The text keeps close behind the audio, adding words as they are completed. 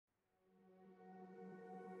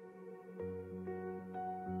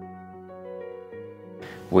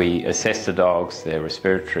We assess the dogs, their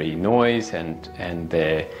respiratory noise and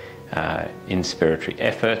their inspiratory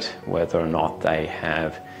effort, whether or not they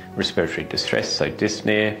have respiratory distress, so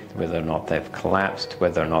dyspnea, whether or not they've collapsed,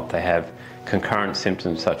 whether or not they have concurrent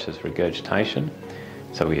symptoms such as regurgitation.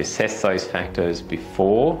 So we assess those factors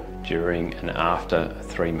before, during and after a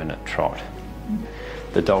 3-minute trot.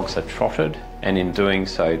 The dogs are trotted, and in doing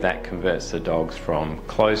so that converts the dogs from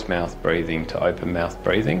closed mouth breathing to open mouth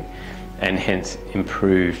breathing, and hence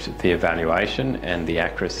improved the evaluation and the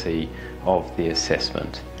accuracy of the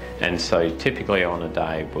assessment. And so typically on a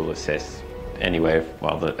day we'll assess anywhere,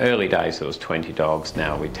 well, the early days it was 20 dogs,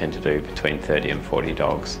 now we tend to do between 30 and 40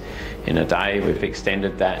 dogs in a day. We've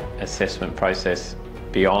extended that assessment process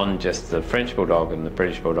beyond just the French Bulldog and the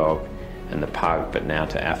British Bulldog and the Pug, but now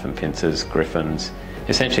to Affenpinsers, Griffons,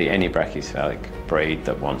 essentially any brachycephalic breed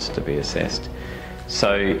that wants to be assessed.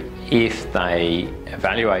 So if they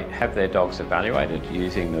have their dogs evaluated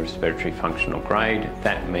using the respiratory functional grade,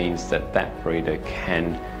 that means that that breeder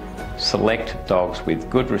can select dogs with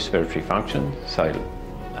good respiratory function, so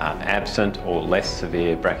absent or less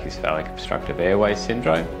severe brachycephalic obstructive airway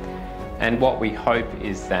syndrome. And what we hope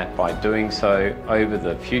is that by doing so over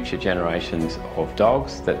the future generations of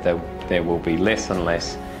dogs, that there will be less and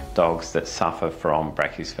less dogs that suffer from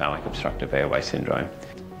brachycephalic obstructive airway syndrome.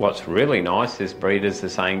 What's really nice is breeders are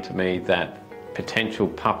saying to me that potential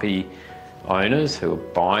puppy owners who are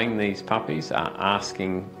buying these puppies are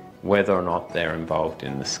asking whether or not they're involved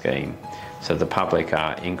in the scheme. So the public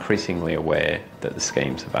are increasingly aware that the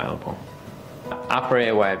scheme's available. Upper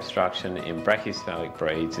airway obstruction in brachycephalic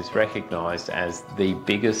breeds is recognised as the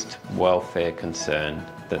biggest welfare concern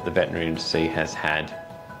that the veterinary industry has had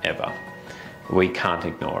ever. We can't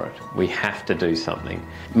ignore it. We have to do something.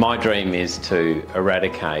 My dream is to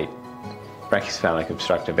eradicate brachycephalic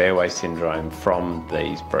obstructive airway syndrome from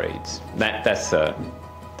these breeds. That's a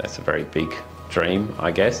very big dream,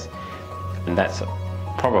 I guess, and that's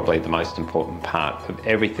probably the most important part of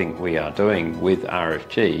everything we are doing with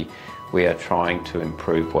RFG. We are trying to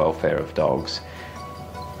improve welfare of dogs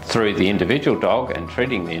through the individual dog and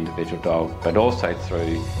treating the individual dog, but also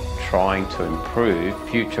through trying to improve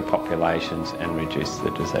future populations and reduce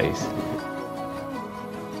the disease.